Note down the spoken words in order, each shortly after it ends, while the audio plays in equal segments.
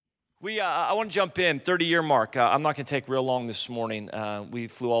I want to jump in, 30-year mark. I'm not going to take real long this morning. We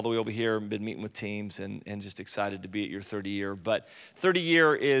flew all the way over here and been meeting with teams and just excited to be at your 30-year. But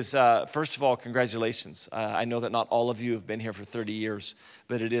 30-year is, first of all, congratulations. I know that not all of you have been here for 30 years,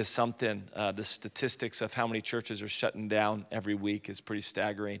 but it is something. The statistics of how many churches are shutting down every week is pretty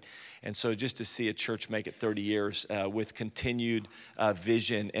staggering. And so just to see a church make it 30 years with continued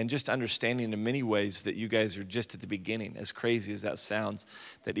vision and just understanding in many ways that you guys are just at the beginning, as crazy as that sounds,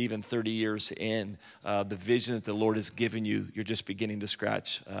 that even 30 years in, the vision that the Lord has given you, you're just beginning to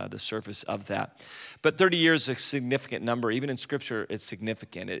scratch the surface of that. But 30 years is a significant number. Even in Scripture, it's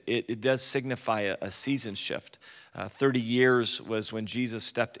significant. It does signify a season shift. 30 years was when Jesus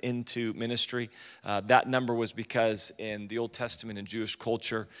stepped into ministry. That number was because in the Old Testament and Jewish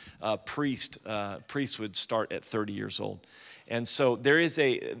culture, priests would start at 30 years old. And so there is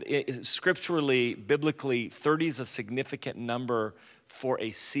scripturally, biblically, 30 is a significant number for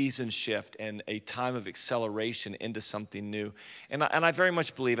a season shift and a time of acceleration into something new. And I very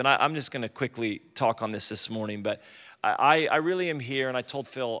much believe, and I'm just going to quickly talk on this morning, but I really am here, and I told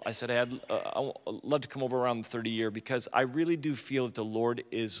Phil, I said, I'd love to come over around the 30-year because I really do feel that the Lord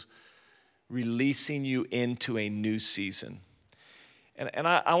is releasing you into a new season. And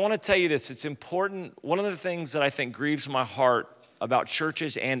I want to tell you this, it's important. One of the things that I think grieves my heart about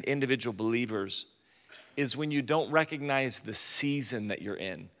churches and individual believers is when you don't recognize the season that you're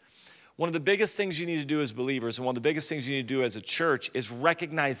in. One of the biggest things you need to do as believers, and one of the biggest things you need to do as a church, is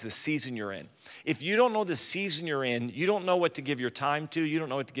recognize the season you're in. If you don't know the season you're in, you don't know what to give your time to, you don't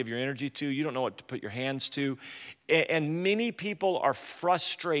know what to give your energy to, you don't know what to put your hands to. And many people are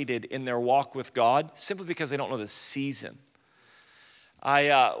frustrated in their walk with God simply because they don't know the season.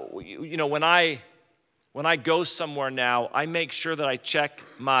 When I go somewhere now, I make sure that I check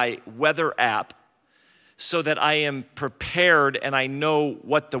my weather app so that I am prepared and I know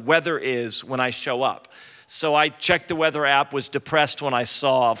what the weather is when I show up. So I checked the weather app, was depressed when I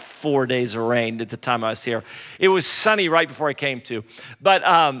saw 4 days of rain at the time I was here. It was sunny right before I came to. But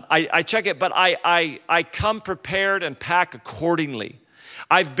I check it, but I come prepared and pack accordingly.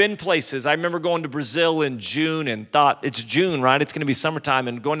 I've been places. I remember going to Brazil in June and thought, it's June, right? It's going to be summertime,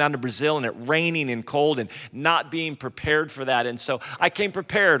 and going down to Brazil and it raining and cold and not being prepared for that. And so I came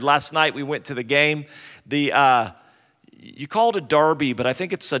prepared. Last night we went to the game. You call it a derby, but I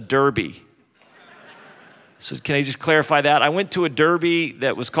think it's a derby. So can I just clarify that? I went to a derby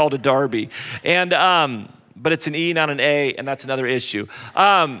that was called a derby, and but it's an E, not an A, and that's another issue.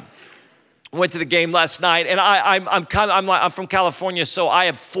 Went to the game last night, and I'm from California, so I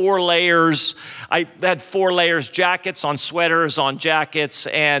have 4 layers. I had 4 layers, jackets on sweaters, on jackets,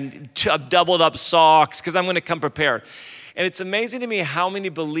 and doubled up socks because I'm going to come prepared. And it's amazing to me how many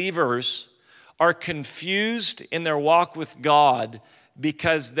believers are confused in their walk with God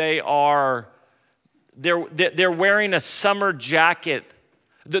because they're wearing a summer jacket.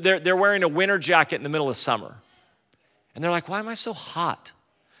 They're wearing a winter jacket in the middle of summer, and they're like, "Why am I so hot?"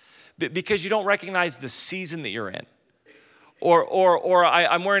 Because you don't recognize the season that you're in. Or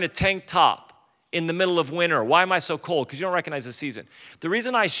I'm wearing a tank top in the middle of winter. Why am I so cold? Because you don't recognize the season. The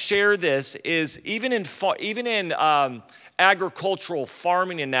reason I share this is even in agricultural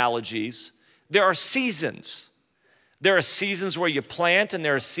farming analogies, there are seasons. There are seasons where you plant, and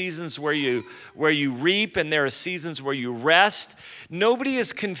there are seasons where you reap, and there are seasons where you rest. Nobody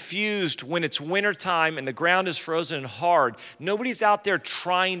is confused when it's wintertime and the ground is frozen and hard. Nobody's out there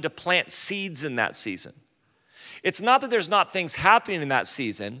trying to plant seeds in that season. It's not that there's not things happening in that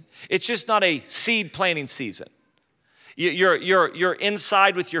season. It's just not a seed planting season. You're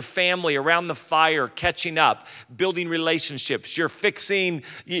inside with your family around the fire, catching up, building relationships. You're fixing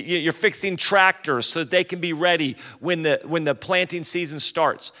tractors so that they can be ready when the planting season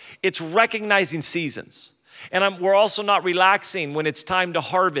starts. It's recognizing seasons. And we're also not relaxing when it's time to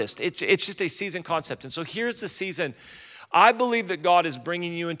harvest. It's just a season concept. And so here's the season. I believe that God is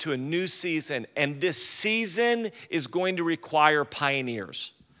bringing you into a new season, and this season is going to require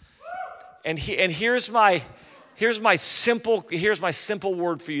pioneers. And here's my simple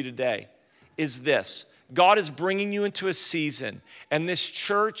word for you today is this. God is bringing you into a season, and this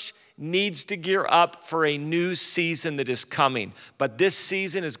church needs to gear up for a new season that is coming. But this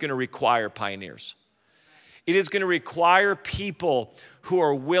season is going to require pioneers. It is going to require people who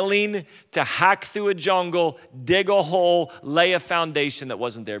are willing to hack through a jungle, dig a hole, lay a foundation that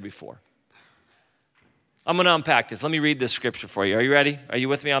wasn't there before. I'm going to unpack this. Let me read this scripture for you. Are you ready? Are you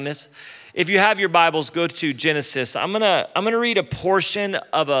with me on this? If you have your Bibles, go to Genesis. I'm gonna read a portion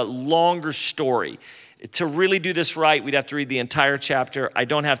of a longer story. To really do this right, we'd have to read the entire chapter. I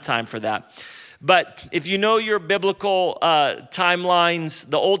don't have time for that. But if you know your biblical timelines,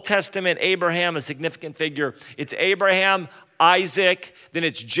 the Old Testament, Abraham, a significant figure. It's Abraham, Isaac, then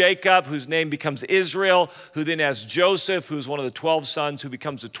it's Jacob, whose name becomes Israel, who then has Joseph, who's one of the 12 sons, who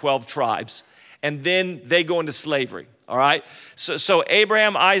becomes the 12 tribes. And then they go into slavery, all right? So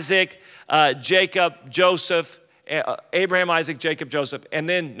Abraham, Isaac, Jacob, Joseph, Abraham, Isaac, Jacob, Joseph, and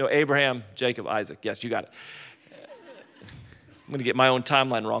then, no, Abraham, Jacob, Isaac. Yes, you got it. I'm going to get my own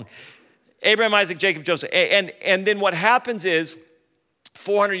timeline wrong. Abraham, Isaac, Jacob, Joseph. And then what happens is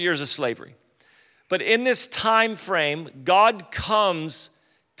 400 years of slavery. But in this time frame, God comes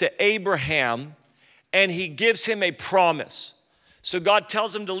to Abraham and he gives him a promise. So God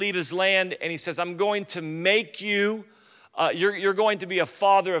tells him to leave his land and he says, I'm going to make you, you're going to be a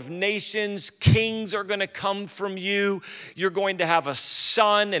father of nations. Kings are going to come from you. You're going to have a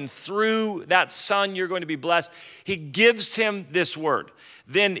son, and through that son, you're going to be blessed. He gives him this word.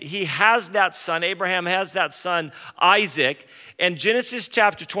 Then he has that son, Abraham has that son, Isaac. And Genesis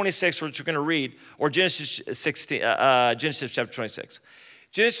chapter 26, which we're going to read, or Genesis chapter 26.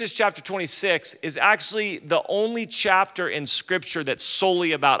 Genesis chapter 26 is actually the only chapter in Scripture that's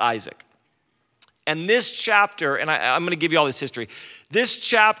solely about Isaac. And this chapter, and I'm going to give you all this history, this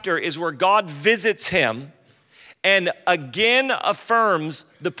chapter is where God visits him and again affirms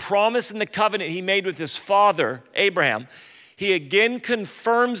the promise and the covenant he made with his father, Abraham. He again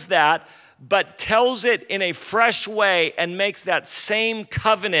confirms that, but tells it in a fresh way and makes that same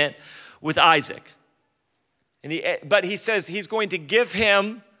covenant with Isaac. But he says he's going to give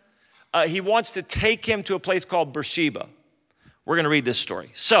him, he wants to take him to a place called Beersheba. We're going to read this story.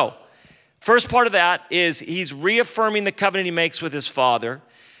 So, first part of that is he's reaffirming the covenant he makes with his father.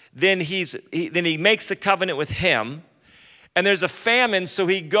 Then he makes the covenant with him. And there's a famine, so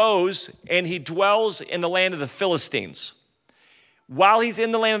he goes and he dwells in the land of the Philistines. While he's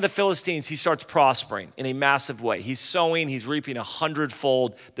in the land of the Philistines, he starts prospering in a massive way. He's sowing, he's reaping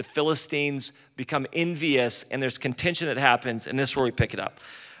 100-fold. The Philistines become envious, and there's contention that happens, and this is where we pick it up.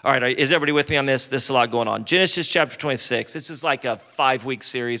 All right, is everybody with me on this? There's a lot going on. Genesis chapter 26. This is like a 5-week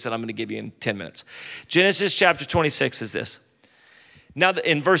series that I'm going to give you in 10 minutes. Genesis chapter 26 is this. Now,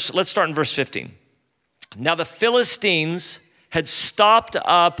 let's start in verse 15. Now the Philistines had stopped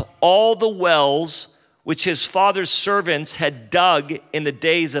up all the wells which his father's servants had dug in the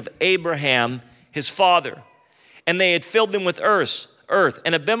days of Abraham, his father. And they had filled them with earth.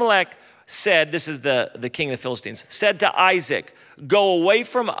 And Abimelech said, this is the king of the Philistines, said to Isaac, go away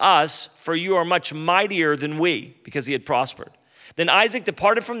from us, for you are much mightier than we, because he had prospered. Then Isaac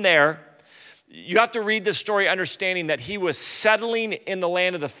departed from there. You have to read this story understanding that he was settling in the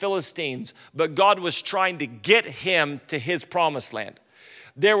land of the Philistines, but God was trying to get him to his promised land.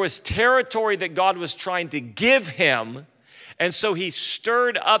 There was territory that God was trying to give him, and so he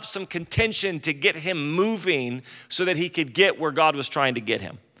stirred up some contention to get him moving so that he could get where God was trying to get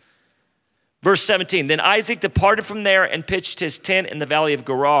him. Verse 17, then Isaac departed from there and pitched his tent in the valley of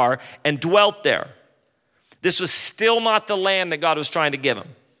Gerar and dwelt there. This was still not the land that God was trying to give him.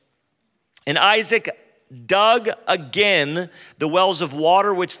 And Isaac dug again the wells of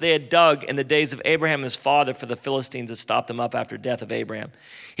water which they had dug in the days of Abraham his father, for the Philistines had stopped them up after the death of Abraham.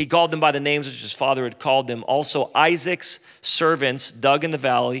 He called them by the names which his father had called them. Also Isaac's servants dug in the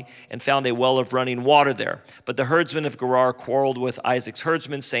valley and found a well of running water there. But the herdsmen of Gerar quarreled with Isaac's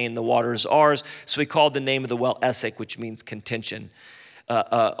herdsmen, saying, the water is ours. So he called the name of the well Esek, which means contention,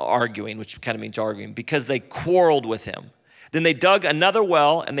 arguing, which kind of means arguing, because they quarreled with him. Then they dug another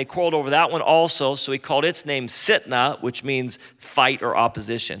well, and they quarreled over that one also, so he called its name Sitnah, which means fight or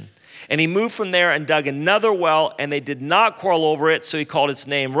opposition. And he moved from there and dug another well, and they did not quarrel over it, so he called its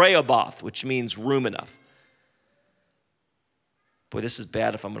name Rehoboth, which means room enough. Boy, this is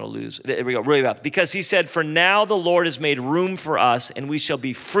bad if I'm going to lose. There we go, Rehoboth. Because he said, for now the Lord has made room for us, and we shall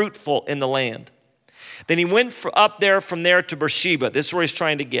be fruitful in the land. Then he went up there from there to Beersheba. This is where he's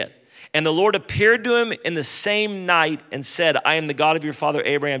trying to get. And the Lord appeared to him in the same night and said, I am the God of your father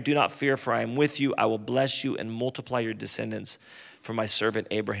Abraham. Do not fear, for I am with you. I will bless you and multiply your descendants for my servant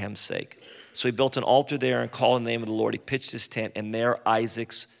Abraham's sake. So he built an altar there and called on the name of the Lord. He pitched his tent, and there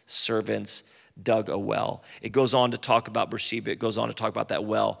Isaac's servants dug a well. It goes on to talk about Beersheba. It goes on to talk about that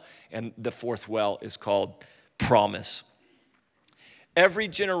well. And the fourth well is called promise. Every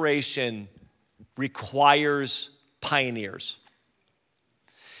generation requires pioneers.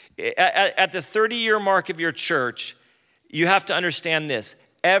 At the 30-year mark of your church, you have to understand this.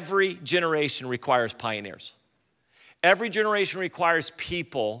 Every generation requires pioneers. Every generation requires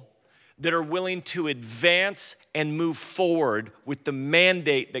people that are willing to advance and move forward with the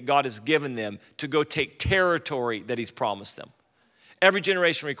mandate that God has given them to go take territory that he's promised them. Every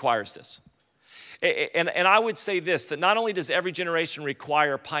generation requires this. And I would say this, that not only does every generation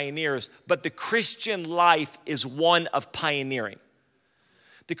require pioneers, but the Christian life is one of pioneering.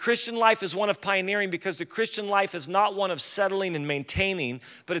 The Christian life is one of pioneering because the Christian life is not one of settling and maintaining,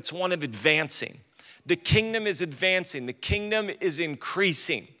 but it's one of advancing. The kingdom is advancing. The kingdom is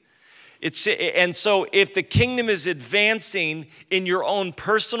increasing. And so if the kingdom is advancing in your own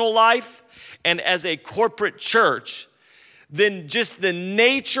personal life and as a corporate church, then just the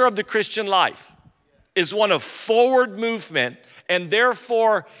nature of the Christian life is one of forward movement, and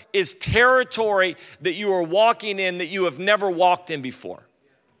therefore is territory that you are walking in that you have never walked in before.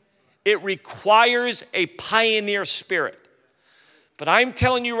 It requires a pioneer spirit. But I'm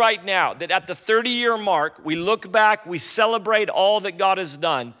telling you right now that at the 30-year mark, we look back, we celebrate all that God has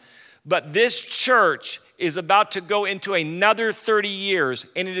done, but this church is about to go into another 30 years,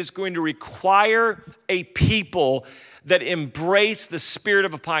 and it is going to require a people that embrace the spirit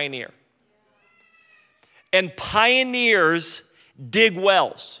of a pioneer. And pioneers dig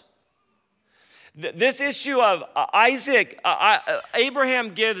wells. This issue of Isaac, God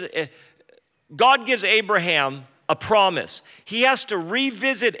gives Abraham a promise. He has to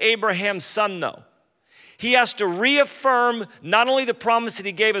revisit Abraham's son, though. He has to reaffirm not only the promise that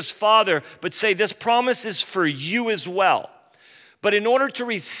he gave his father, but say this promise is for you as well. But in order to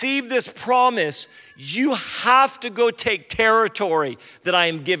receive this promise, you have to go take territory that I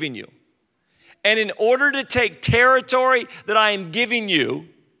am giving you. And in order to take territory that I am giving you,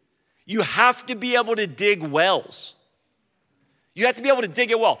 you have to be able to dig wells. You have to be able to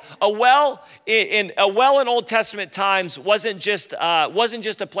dig a well. A well in Old Testament times wasn't just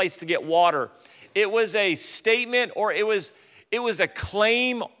a place to get water. It was a statement, or it was a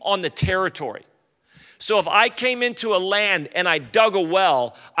claim on the territory. So if I came into a land and I dug a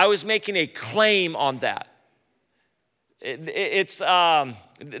well, I was making a claim on that. This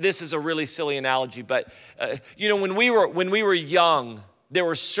is a really silly analogy, but when we were young, there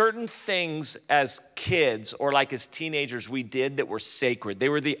were certain things as kids or like as teenagers we did that were sacred. They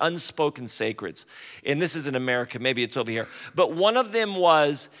were the unspoken sacreds. And this is in America, maybe it's over here. But one of them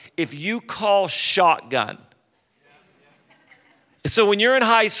was if you call shotgun. So when you're in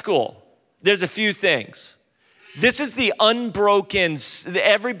high school, there's a few things. This is the unbroken,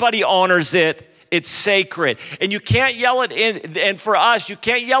 everybody honors it. It's sacred. And you can't yell it in, and for us, you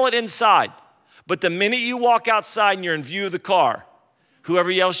can't yell it inside. But the minute you walk outside and you're in view of the car,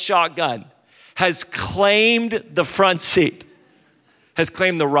 whoever yells shotgun has claimed the front seat, has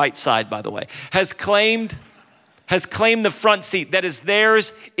claimed the right side, by the way, has claimed the front seat. That is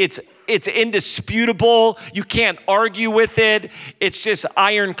theirs. It's indisputable. You can't argue with it. It's just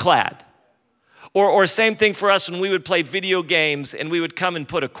ironclad. Or same thing for us when we would play video games and we would come and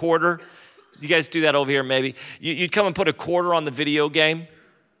put a quarter. You guys do that over here maybe. You'd come and put a quarter on the video game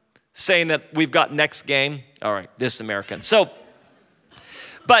saying that we've got next game. All right, this is American. So,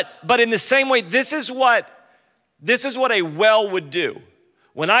 but in the same way, this is what a well would do.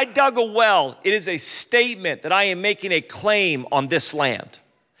 When I dug a well, it is a statement that I am making a claim on this land.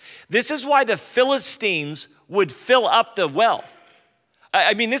 This is why the Philistines would fill up the well.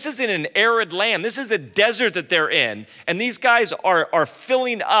 I mean, this is in an arid land. This is a desert that they're in. And these guys are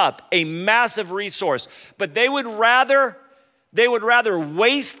filling up a massive resource. But they would rather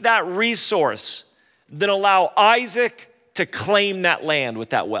waste that resource than allow Isaac to claim that land with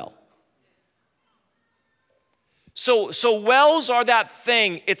that well. So wells are that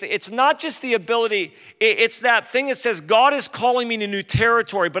thing. It's not just the ability. It's that thing that says, God is calling me to new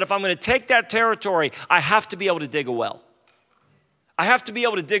territory. But if I'm going to take that territory, I have to be able to dig a well. I have to be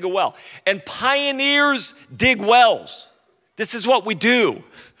able to dig a well. And pioneers dig wells. This is what we do.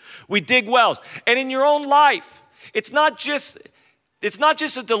 We dig wells. And in your own life, it's not just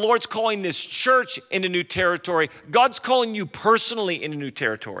that the Lord's calling this church into new territory. God's calling you personally into new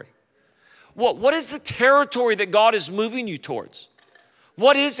territory. What is the territory that God is moving you towards?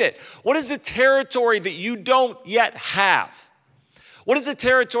 What is it? What is the territory that you don't yet have? What is the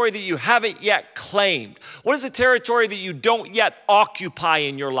territory that you haven't yet claimed? What is the territory that you don't yet occupy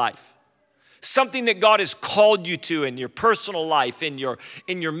in your life? Something that God has called you to in your personal life, in your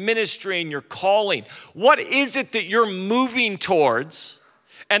ministry, in your calling. What is it that you're moving towards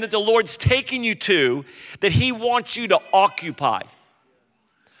and that the Lord's taking you to that He wants you to occupy?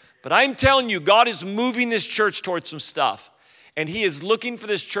 But I'm telling you, God is moving this church towards some stuff. And He is looking for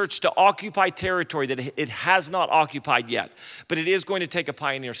this church to occupy territory that it has not occupied yet. But it is going to take a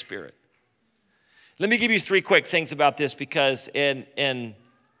pioneer spirit. Let me give you 3 quick things about this because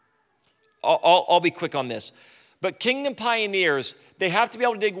I'll be quick on this. But kingdom pioneers, they have to be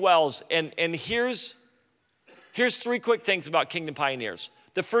able to dig wells. And here's 3 quick things about kingdom pioneers.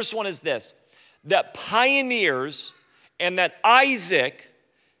 The first one is this. that pioneers and that Isaac,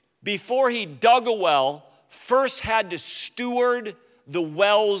 before he dug a well, first had to steward the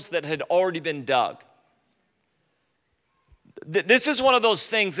wells that had already been dug. This is one of those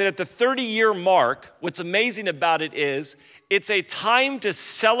things that at the 30-year mark, what's amazing about it is it's a time to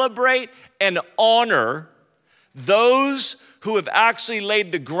celebrate and honor those who have actually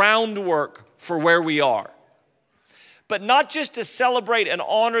laid the groundwork for where we are. But not just to celebrate and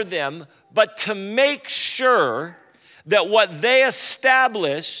honor them, but to make sure that what they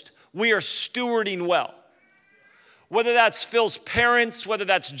established, we are stewarding well. Whether that's Phil's parents, whether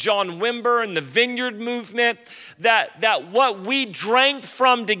that's John Wimber and the Vineyard Movement, that what we drank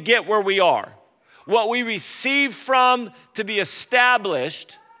from to get where we are, what we received from to be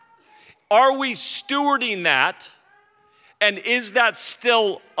established, are we stewarding that? And is that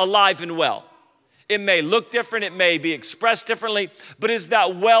still alive and well? It may look different, it may be expressed differently, but is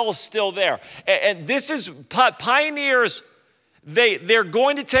that well still there? And this is pioneers. They're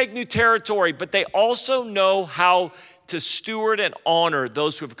going to take new territory, but they also know how to steward and honor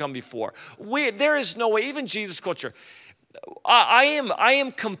those who have come before. There is no way, even Jesus culture, I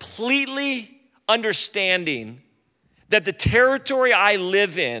am completely understanding that the territory I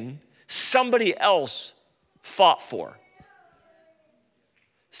live in, somebody else fought for.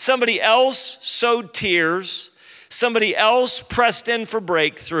 Somebody else sowed tears. Somebody else pressed in for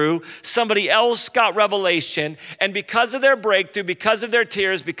breakthrough. Somebody else got revelation. And because of their breakthrough, because of their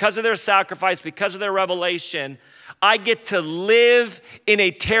tears, because of their sacrifice, because of their revelation, I get to live in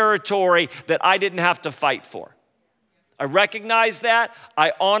a territory that I didn't have to fight for. I recognize that.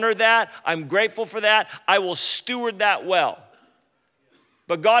 I honor that. I'm grateful for that. I will steward that well.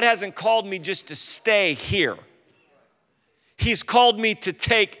 But God hasn't called me just to stay here. He's called me to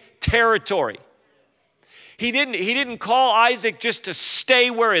take territory. He didn't call Isaac just to stay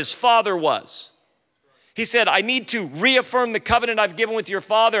where his father was. He said, I need to reaffirm the covenant I've given with your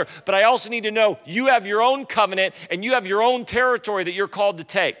father, but I also need to know you have your own covenant and you have your own territory that you're called to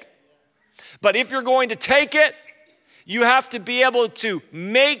take. But if you're going to take it, you have to be able to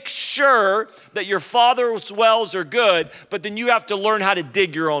make sure that your father's wells are good, but then you have to learn how to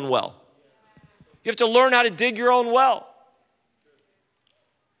dig your own well. You have to learn how to dig your own well.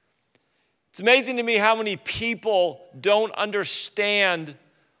 It's amazing to me how many people don't understand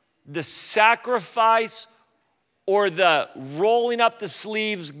the sacrifice or the rolling up the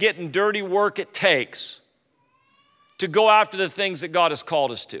sleeves, getting dirty work it takes to go after the things that God has called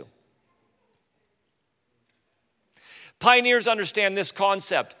us to. Pioneers understand this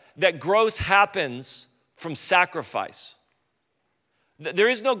concept that growth happens from sacrifice. There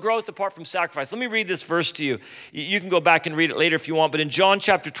is no growth apart from sacrifice. Let me read this verse to you. You can go back and read it later if you want, but in John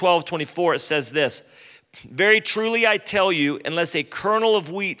chapter 12, 24, it says this, very truly I tell you, unless a kernel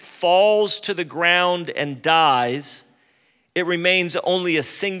of wheat falls to the ground and dies, it remains only a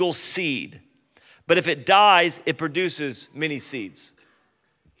single seed. But if it dies, it produces many seeds.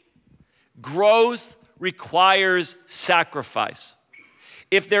 Growth requires sacrifice.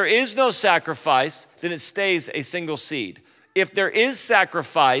 If there is no sacrifice, then it stays a single seed. If there is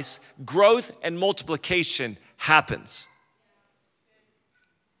sacrifice, growth and multiplication happens.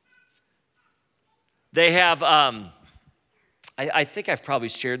 They have, I think I've probably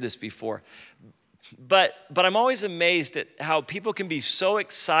shared this before, but I'm always amazed at how people can be so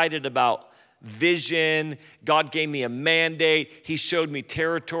excited about vision. God gave me a mandate. He showed me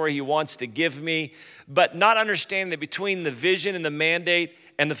territory He wants to give me, but not understanding that between the vision and the mandate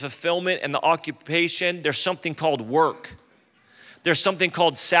and the fulfillment and the occupation, there's something called work. There's something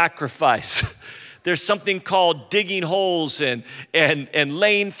called sacrifice. There's something called digging holes and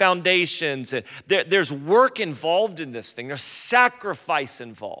laying foundations. And there's work involved in this thing. There's sacrifice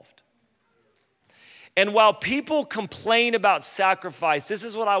involved. And while people complain about sacrifice, this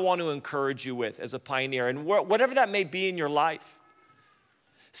is what I want to encourage you with as a pioneer, and whatever that may be in your life.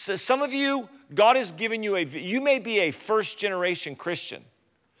 So some of you, God has given you you may be a first-generation Christian.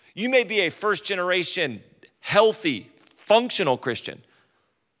 You may be a first-generation healthy, functional Christian.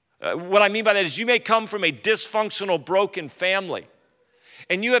 What I mean by that is you may come from a dysfunctional, broken family,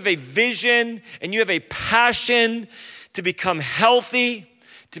 and you have a vision and you have a passion to become healthy,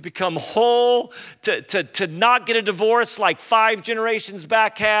 to become whole, to not get a divorce like 5 generations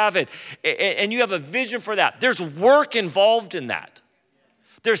back have, and you have a vision for that. There's work involved in that.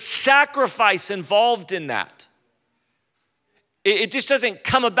 There's sacrifice involved in that. It just doesn't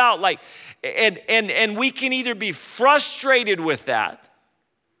come about like, and we can either be frustrated with that,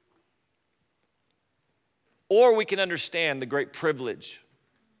 or we can understand the great privilege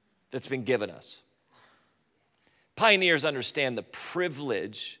that's been given us. Pioneers understand the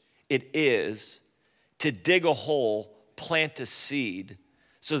privilege it is to dig a hole, plant a seed,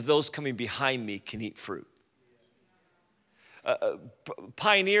 so that those coming behind me can eat fruit.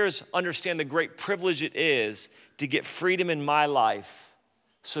 Pioneers understand the great privilege it is to get freedom in my life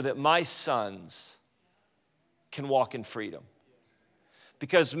so that my sons can walk in freedom.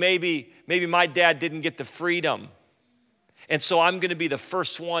 Because maybe my dad didn't get the freedom. And so I'm going to be the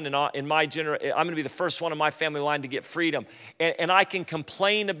first one in my generation. I'm going to be the first one in my family line to get freedom. And I can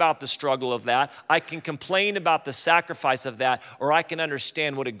complain about the struggle of that. I can complain about the sacrifice of that. Or I can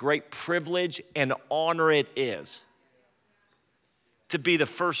understand what a great privilege and honor it is to be the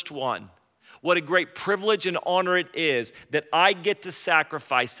first one. What a great privilege and honor it is that I get to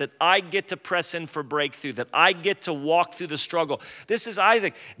sacrifice, that I get to press in for breakthrough, that I get to walk through the struggle. This is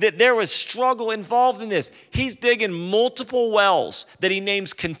Isaac, that there was struggle involved in this. He's digging multiple wells that he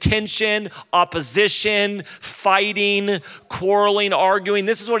names contention, opposition, fighting, quarreling, arguing.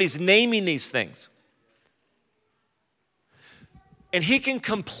 This is what he's naming these things. And he can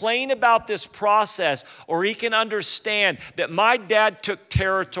complain about this process, or he can understand that my dad took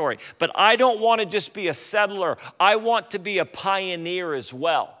territory, but I don't want to just be a settler. I want to be a pioneer as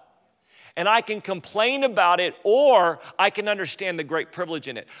well. And I can complain about it, or I can understand the great privilege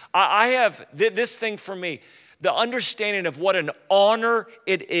in it. I have this thing for me, the understanding of what an honor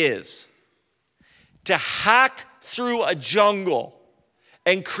it is to hack through a jungle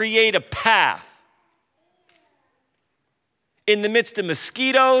and create a path in the midst of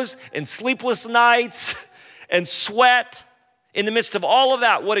mosquitoes and sleepless nights and sweat, in the midst of all of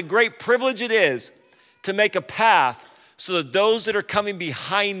that, what a great privilege it is to make a path so that those that are coming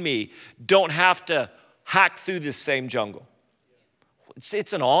behind me don't have to hack through this same jungle.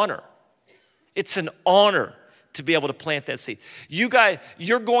 It's an honor. It's an honor to be able to plant that seed. You guys,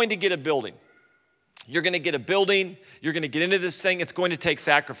 you're going to get a building. You're going to get a building. You're going to get into this thing. It's going to take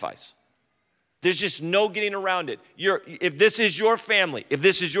sacrifice. There's just no getting around it. If this is your family,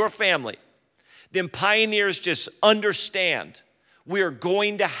 then pioneers just understand we are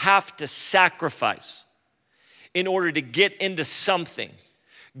going to have to sacrifice in order to get into something.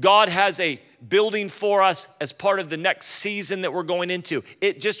 God has a building for us as part of the next season that we're going into.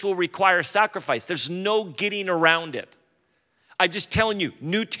 It just will require sacrifice. There's no getting around it. I'm just telling you,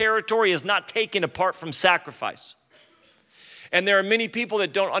 new territory is not taken apart from sacrifice. And there are many people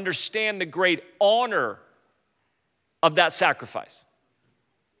that don't understand the great honor of that sacrifice.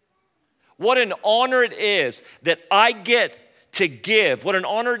 What an honor it is that I get to give. What an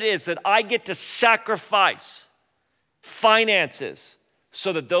honor it is that I get to sacrifice finances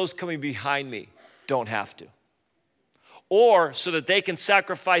so that those coming behind me don't have to. Or so that they can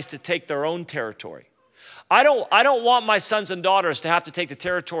sacrifice to take their own territory. I don't want my sons and daughters to have to take the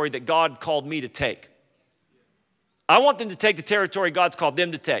territory that God called me to take. I want them to take the territory God's called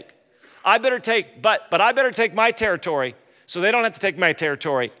them to take. But I better take my territory so they don't have to take my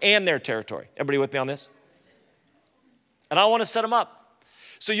territory and their territory. Everybody with me on this? And I want to set them up.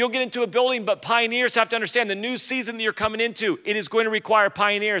 So you'll get into a building, but pioneers have to understand the new season that you're coming into, it is going to require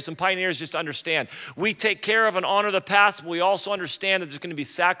pioneers, and pioneers just understand. We take care of and honor the past, but we also understand that there's going to be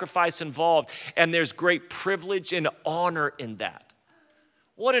sacrifice involved, and there's great privilege and honor in that.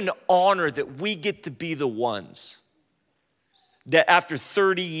 What an honor that we get to be the ones that after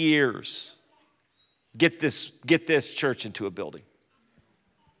 30 years, get this church into a building.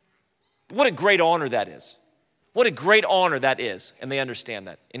 What a great honor that is. What a great honor that is, and they understand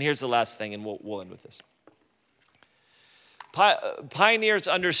that. And here's the last thing, and we'll end with this. Pioneers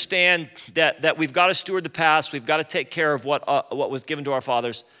understand that we've got to steward the past. We've got to take care of what was given to our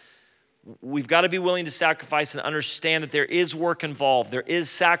fathers. We've got to be willing to sacrifice and understand that there is work involved. There is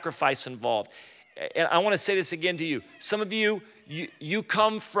sacrifice involved. And I want to say this again to you. Some of you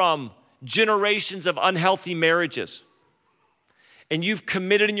come from generations of unhealthy marriages. And you've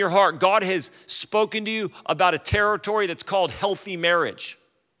committed in your heart. God has spoken to you about a territory that's called healthy marriage.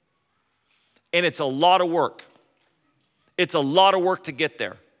 And it's a lot of work. It's a lot of work to get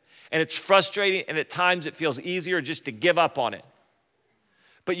there. And it's frustrating, and at times it feels easier just to give up on it.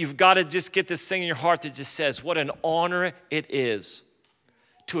 But you've got to just get this thing in your heart that just says, what an honor it is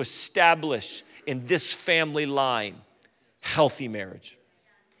to establish in this family line healthy marriage.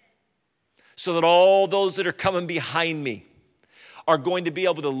 So that all those that are coming behind me are going to be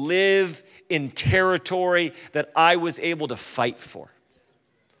able to live in territory that I was able to fight for.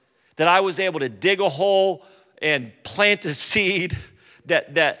 That I was able to dig a hole and plant a seed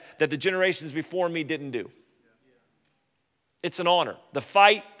that the generations before me didn't do. It's an honor. The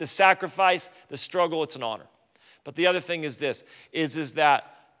fight, the sacrifice, the struggle, it's an honor. But the other thing is this, is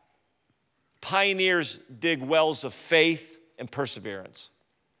that pioneers dig wells of faith and perseverance.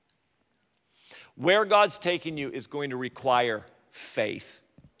 Where God's taking you is going to require faith,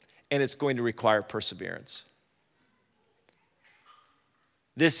 and it's going to require perseverance.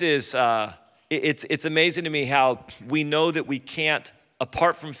 This is, it's amazing to me how we know that we can't,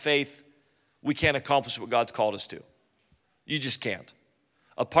 apart from faith, we can't accomplish what God's called us to. You just can't.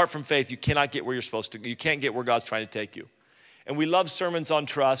 Apart from faith, you cannot get where you're supposed to. You can't get where God's trying to take you. And we love sermons on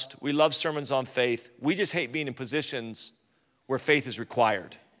trust. We love sermons on faith. We just hate being in positions where faith is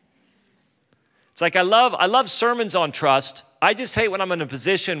required. It's like I love sermons on trust. I just hate when I'm in a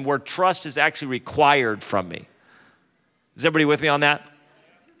position where trust is actually required from me. Is everybody with me on that?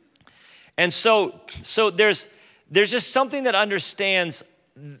 And so there's just something that understands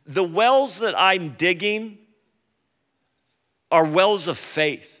the wells that I'm digging are wells of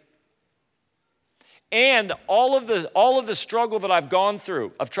faith. And all of the struggle that I've gone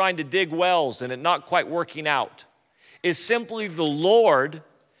through of trying to dig wells and it not quite working out is simply the Lord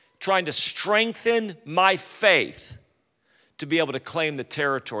trying to strengthen my faith to be able to claim the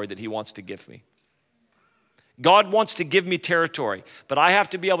territory that he wants to give me. God wants to give me territory, but I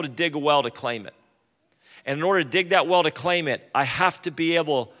have to be able to dig a well to claim it. And in order to dig that well to claim it, I have to be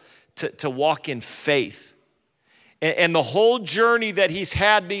able to walk in faith. And the whole journey that he's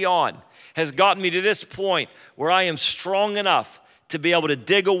had me on has gotten me to this point where I am strong enough to be able to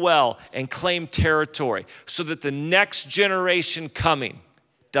dig a well and claim territory so that the next generation coming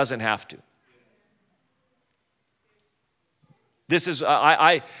doesn't have to. This is,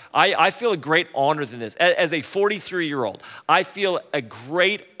 I feel a great honor than this. As a 43-year-old, I feel a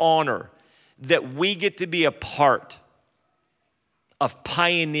great honor that we get to be a part of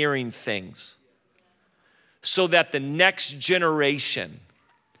pioneering things so that the next generation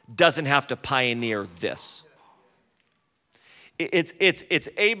doesn't have to pioneer this. It's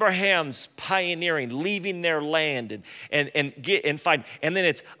Abraham's pioneering, leaving their land and find, and then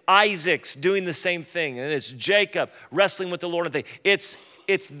it's Isaac's doing the same thing, and it's Jacob wrestling with the Lord. It's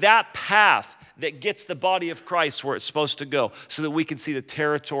that path that gets the body of Christ where it's supposed to go, so that we can see the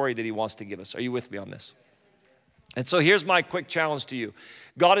territory that he wants to give us. Are you with me on this? And so here's my quick challenge to you.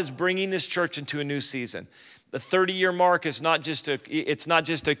 God is bringing this church into a new season. The 30-year mark is not just a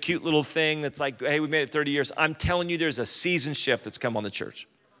cute little thing that's like, hey, we made it 30 years. I'm telling you, there's a season shift that's come on the church.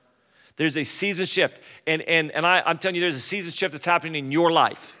 There's a season shift. And I'm telling you, there's a season shift that's happening in your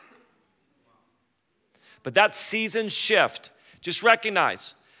life. But that season shift, just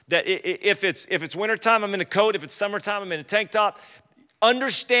recognize that if it's wintertime, I'm in a coat. If it's summertime, I'm in a tank top.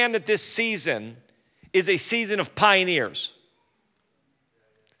 Understand that this season is a season of pioneers.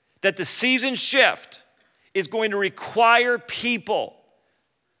 That the season shift is going to require people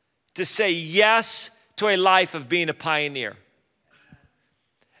to say yes to a life of being a pioneer.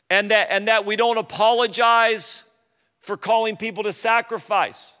 And that we don't apologize for calling people to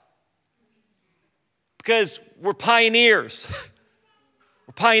sacrifice. Because we're pioneers.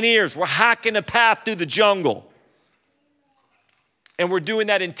 We're pioneers. We're hacking a path through the jungle. And we're doing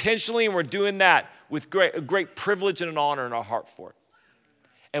that intentionally, and we're doing that with great privilege and an honor in our heart for it.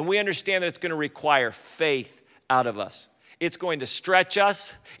 And we understand that it's going to require faith out of us. It's going to stretch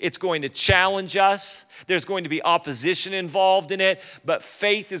us. It's going to challenge us. There's going to be opposition involved in it. But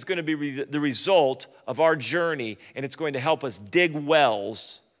faith is going to be the result of our journey, and it's going to help us dig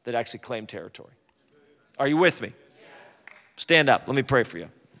wells that actually claim territory. Are you with me? Stand up. Let me pray for you.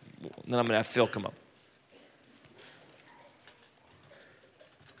 And then I'm going to have Phil come up.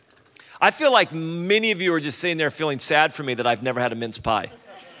 I feel like many of you are just sitting there feeling sad for me that I've never had a mince pie.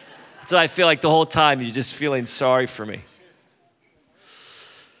 So I feel like the whole time you're just feeling sorry for me.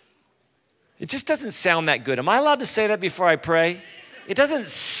 It just doesn't sound that good. Am I allowed to say that before I pray? It doesn't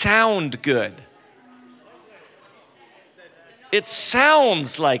sound good. It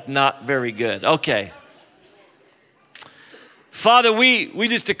sounds like not very good. Okay. Father, we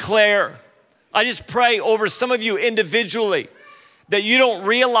just declare, I just pray over some of you individually that you don't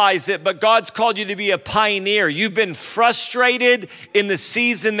realize it, but God's called you to be a pioneer. You've been frustrated in the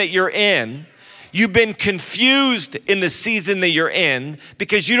season that you're in. You've been confused in the season that you're in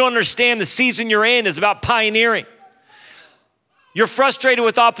because you don't understand the season you're in is about pioneering. You're frustrated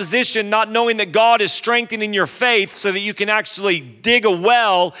with opposition, not knowing that God is strengthening your faith so that you can actually dig a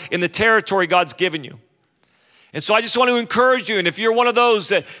well in the territory God's given you. And so I just want to encourage you, and if you're one of those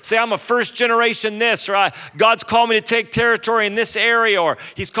that say, I'm a first generation this, or God's called me to take territory in this area, or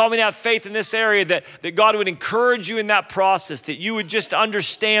he's called me to have faith in this area, that God would encourage you in that process, that you would just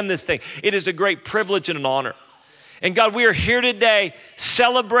understand this thing. It is a great privilege and an honor. And God, we are here today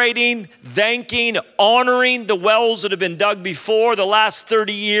celebrating, thanking, honoring the wells that have been dug before the last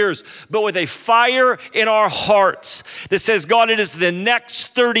 30 years, but with a fire in our hearts that says, God, it is the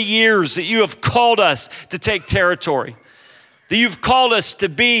next 30 years that you have called us to take territory. That you've called us to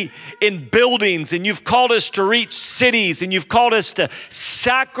be in buildings, and you've called us to reach cities, and you've called us to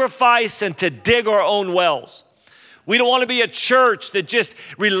sacrifice and to dig our own wells. We don't want to be a church that just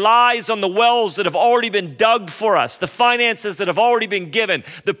relies on the wells that have already been dug for us, the finances that have already been given,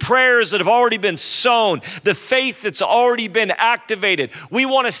 the prayers that have already been sown, the faith that's already been activated. We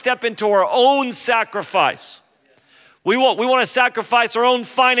want to step into our own sacrifice. We want to sacrifice our own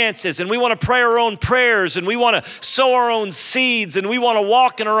finances, and we want to pray our own prayers, and we want to sow our own seeds, and we want to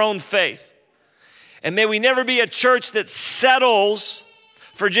walk in our own faith. And may we never be a church that settles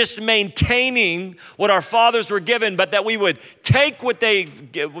for just maintaining what our fathers were given, but that we would take what they've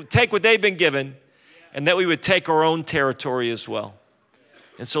been given, and that we would take our own territory as well.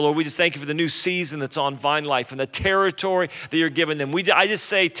 And so, Lord, we just thank you for the new season that's on Vine Life and the territory that you're giving them. I just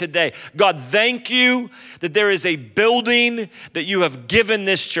say today, God, thank you that there is a building that you have given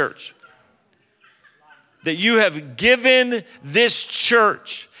this church. That you have given this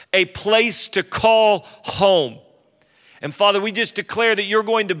church a place to call home. And Father, we just declare that you're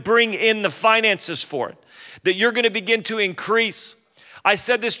going to bring in the finances for it, that you're going to begin to increase. I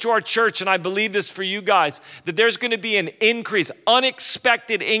said this to our church, and I believe this for you guys, that there's going to be an increase,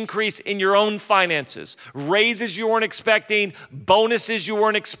 unexpected increase in your own finances. Raises you weren't expecting, bonuses you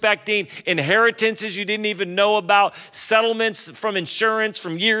weren't expecting, inheritances you didn't even know about, settlements from insurance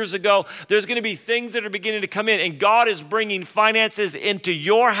from years ago. There's going to be things that are beginning to come in, and God is bringing finances into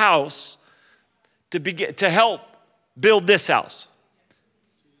your house to help build this house.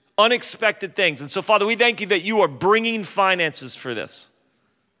 Unexpected things. And so, Father, we thank you that you are bringing finances for this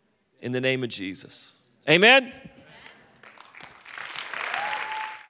in the name of Jesus. Amen.